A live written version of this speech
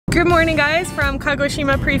Good morning guys from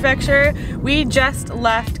Kagoshima Prefecture. We just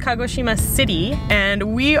left Kagoshima City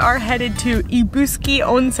and we are headed to Ibusuki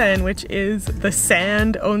Onsen, which is the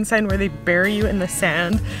sand onsen where they bury you in the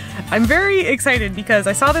sand. I'm very excited because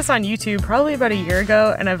I saw this on YouTube probably about a year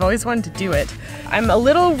ago and I've always wanted to do it. I'm a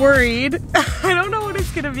little worried. I don't know what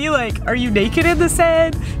it's gonna be like. Are you naked in the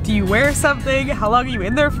sand? Do you wear something? How long are you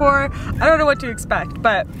in there for? I don't know what to expect,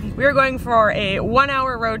 but we're going for a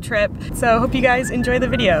 1-hour road trip. So hope you guys enjoy the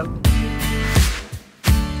video.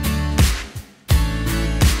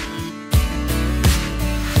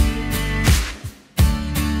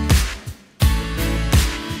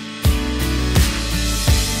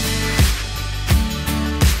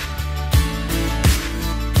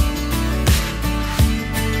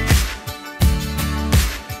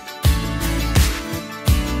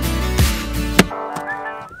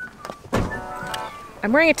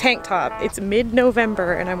 I'm wearing a tank top. It's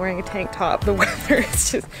mid-November and I'm wearing a tank top. The weather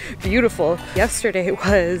is just beautiful. Yesterday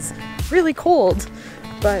was really cold,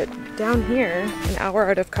 but down here, an hour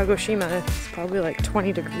out of Kagoshima, it's probably like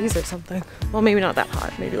 20 degrees or something. Well, maybe not that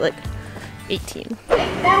hot, maybe like 18.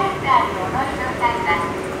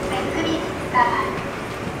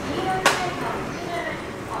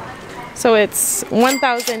 So it's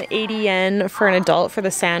 1,080 yen for an adult for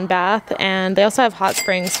the sand bath, and they also have hot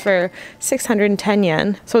springs for 610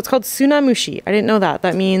 yen. So it's called sunamushi. I didn't know that.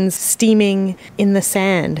 That means steaming in the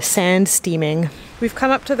sand, sand steaming. We've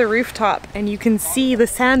come up to the rooftop and you can see the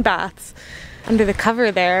sand baths. Under the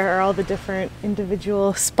cover there are all the different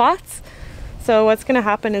individual spots. So what's gonna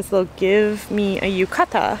happen is they'll give me a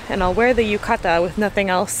yukata and I'll wear the yukata with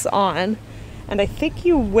nothing else on. And I think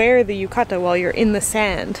you wear the yukata while you're in the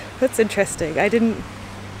sand. That's interesting. I didn't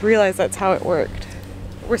realize that's how it worked.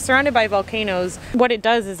 We're surrounded by volcanoes. What it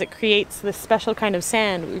does is it creates this special kind of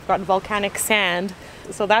sand. We've got volcanic sand,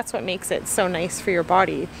 so that's what makes it so nice for your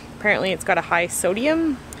body. Apparently it's got a high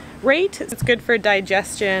sodium rate. It's good for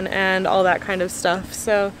digestion and all that kind of stuff.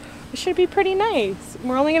 So it should be pretty nice.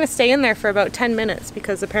 We're only gonna stay in there for about 10 minutes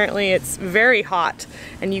because apparently it's very hot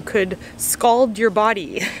and you could scald your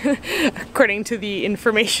body, according to the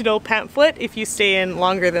informational pamphlet, if you stay in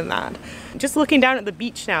longer than that. Just looking down at the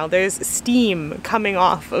beach now, there's steam coming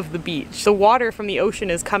off of the beach. The water from the ocean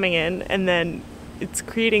is coming in and then it's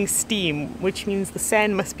creating steam, which means the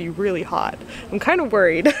sand must be really hot. I'm kind of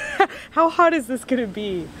worried. How hot is this gonna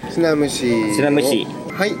be? sunamushi.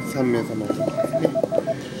 はい、3名様ですね。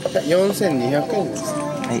4200円です。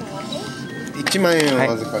はい。1万円を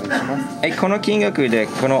お預かりします。はい、この金額で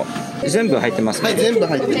この全部入ってますか？はい、全部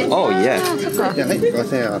入ってます。Oh yeah。じゃあはい、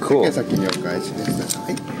5800円先にお返しです。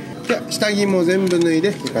はい。じゃあ下着も全部脱いで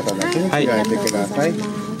浴衣だけに着替えてください。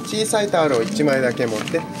小さいタオルを1枚だけ持っ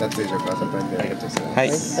て脱衣所から外に出られてください。は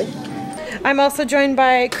い。I'm also joined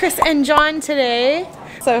by Chris and John today.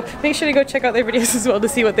 So make sure to go check out their videos as well to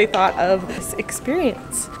see what they thought of this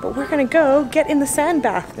experience. But we're gonna go get in the sand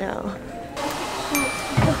bath now.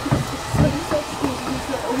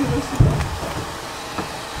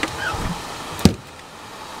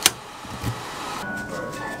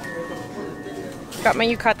 Got my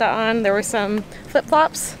yukata on. There were some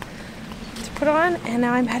flip-flops to put on, and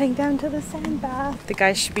now I'm heading down to the sand bath. The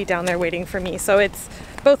guys should be down there waiting for me. So it's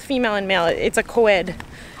both female and male. It's a co-ed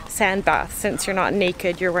sand bath. Since you're not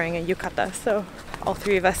naked, you're wearing a yukata, so all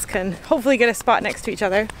three of us can hopefully get a spot next to each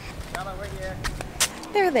other.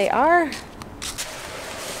 There they are.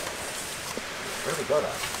 Where did we go to?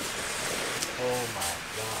 Oh my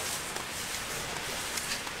god.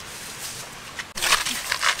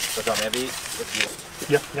 So John, maybe if you...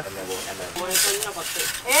 Yeah. And then we'll...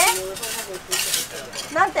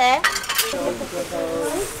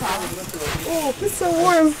 Oh, it's so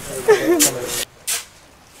warm.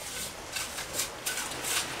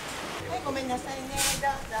 ごめんなさいね、ど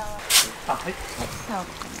うぞ。あ、はい。は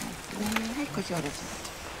い、腰下ろし。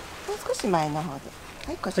もう少し前の方で。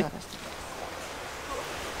はい、腰下ろして。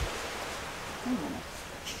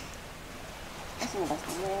足伸ばして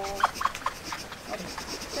ね。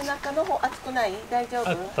背中の方熱くない？大丈夫？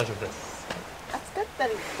大丈夫です。熱かった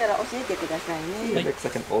りしたら教えてくださいね。He looks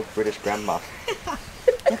like an old British grandma.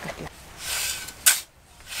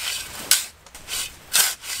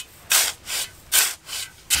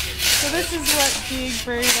 So this is what being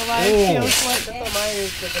buried alive feels like.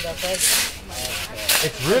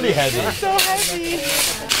 It's really heavy. It's so heavy.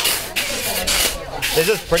 It's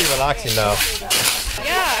just pretty relaxing though.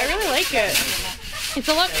 Yeah, I really like it. It's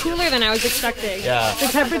a lot cooler than I was expecting. Yeah. The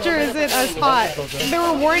temperature isn't as hot. There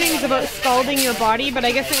were warnings about scalding your body, but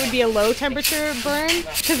I guess it would be a low temperature burn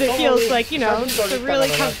because it feels like, you know, it's a really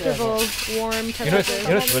comfortable, warm temperature. You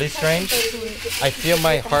know what's really strange? I feel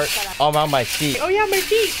my heart all around my feet. Oh yeah, my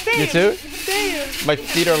feet. Same. You too? Same. My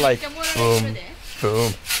feet are like boom,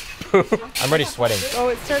 boom. I'm already sweating. Oh,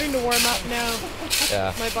 it's starting to warm up now.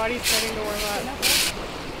 Yeah. My body's starting to warm up.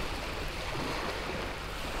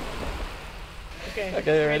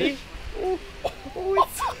 Okay, ready? Oh,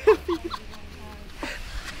 it's so heavy.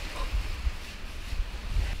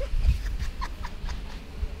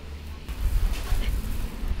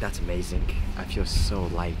 That's amazing. I feel so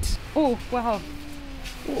light. Oh, wow.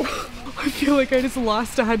 Oh, I feel like I just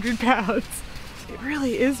lost 100 pounds. It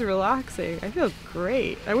really is relaxing. I feel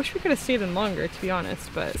great. I wish we could have stayed in longer, to be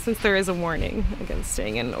honest, but since there is a warning against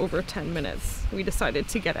staying in over 10 minutes, we decided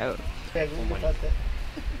to get out.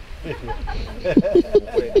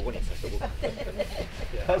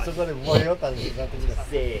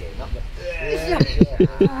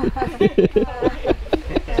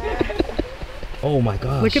 Oh my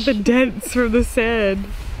gosh. Look at the dents from the sand.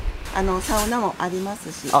 サウナもありま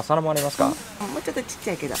すし、あ、サウナもありますか？もうちょっとちっ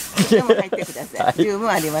ちゃいけど、でも入ってください。十分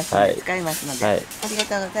ありますので、使いますので。ありが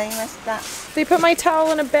とうございました。 They put my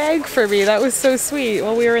towel in a bag for me. That was so sweet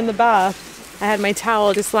while we were in the bath. I had my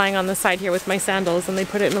towel just lying on the side here with my sandals, and they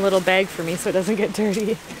put it in a little bag for me so it doesn't get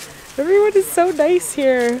dirty. Everyone is so nice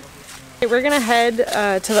here. Okay, we're gonna head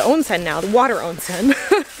to the onsen now, the water onsen.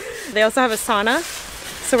 They also have a sauna,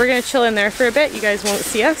 so we're gonna chill in there for a bit. You guys won't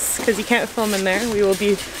see us because you can't film in there. We will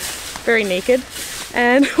be very naked,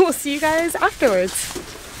 and we'll see you guys afterwards.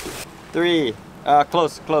 3,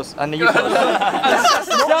 close, and you close.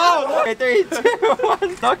 No! Okay, 3, 2,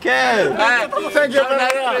 1. Okay. Thank you.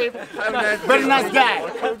 Very nice guy.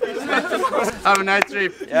 Have a nice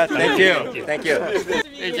trip. Yeah, thank you. Thank you.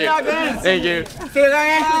 Thank you.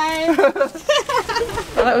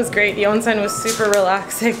 Well, that was great. The onsen was super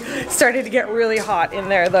relaxing. Started to get really hot in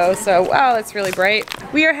there though, so wow, it's really bright.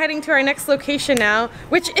 We are heading to our next location now,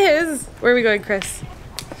 which is, where are we going, Chris?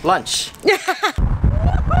 Lunch.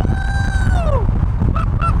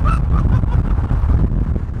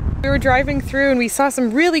 We were driving through and we saw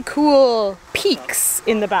some really cool peaks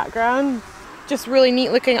in the background. Just really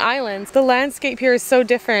neat looking islands. The landscape here is so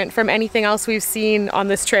different from anything else we've seen on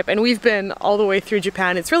this trip, and we've been all the way through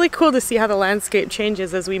Japan. It's really cool to see how the landscape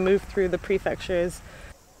changes as we move through the prefectures.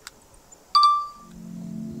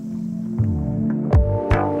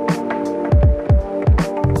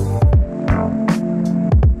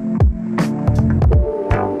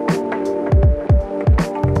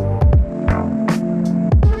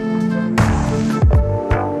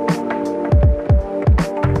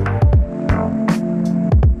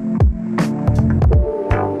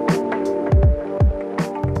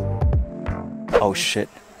 Oh shit.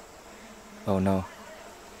 Oh no.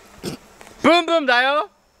 Boom boom 다요.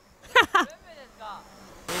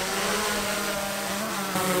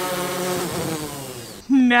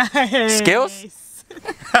 Nice. Skills?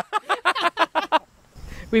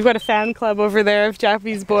 We've got a fan club over there of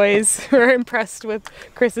Japanese boys who are impressed with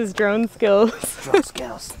Chris's drone skills. Drone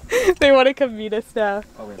skills. They want to come meet us now.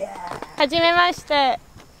 Oh, really? Hajimemashite.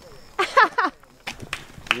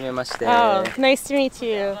 Oh, nice to meet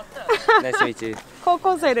you. Nice to meet you. 高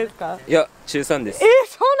校生ですか？いや、中3です。そ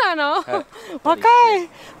うなの？若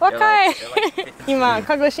い。今、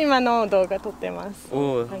鹿児島の動画撮ってます。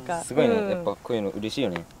おなんかお、すごいね。やっぱこういうの嬉しいよ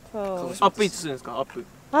ね。そう。アップいつするんですか？アップ。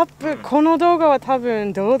アップ、この動画は多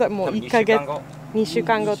分どうだ、もう1ヶ月、2週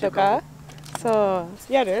間後とか。そ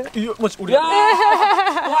う。やる？いや、マジ俺。や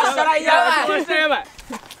ばい。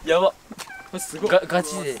やば。すごい。ガ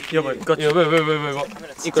チで。やばい。ガチ。やばい。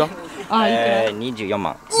いくら？24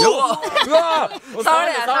万。うわ触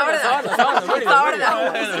れ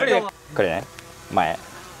だ。これね。前。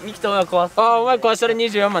ミキとお前壊す。あ、お前壊したら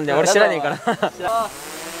24万で。俺知らねえから。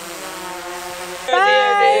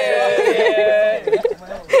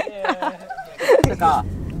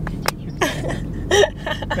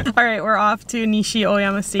All right, we're off to Nishi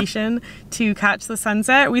Oyama Station to catch the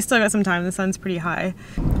sunset. We still got some time, the sun's pretty high.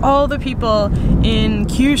 All the people in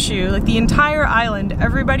Kyushu, like the entire island,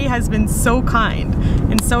 everybody has been so kind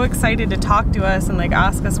and so excited to talk to us and like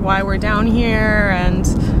ask us why we're down here, and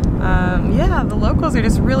yeah, the locals are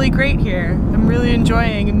just really great here. I'm really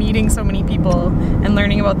enjoying meeting so many people and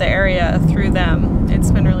learning about the area through them.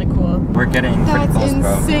 It's been really cool. We're getting pretty close, bro.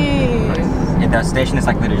 That's insane. And the station is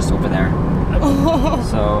like literally just over there.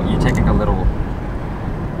 So you're taking a little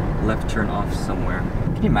left turn off somewhere.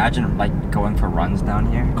 Can you imagine like going for runs down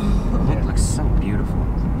here? It looks so beautiful.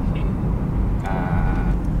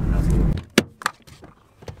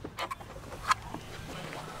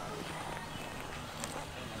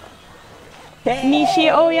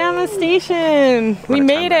 Nishi-Oyama Station. We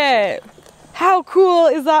made it. How cool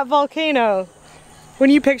is that volcano? When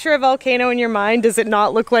you picture a volcano in your mind, does it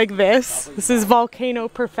not look like this? This is volcano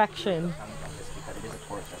perfection.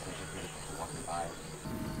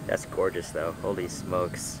 That's gorgeous though. Holy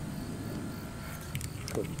smokes.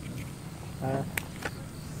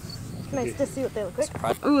 Nice to see what they look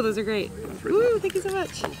like. Ooh, those are great. Ooh, thank you so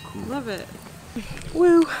much. Love it.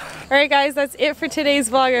 Woo. Alright guys, that's it for today's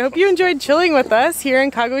vlog. I hope you enjoyed chilling with us here in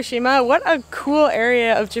Kagoshima. What a cool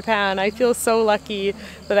area of Japan. I feel so lucky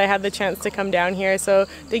that I had the chance to come down here. So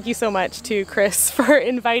thank you so much to Chris for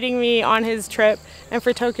inviting me on his trip and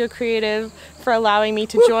for Tokyo Creative for allowing me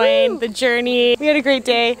to join the journey. We had a great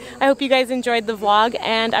day. I hope you guys enjoyed the vlog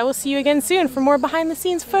and I will see you again soon for more behind the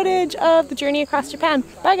scenes footage of the journey across Japan.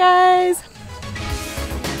 Bye guys!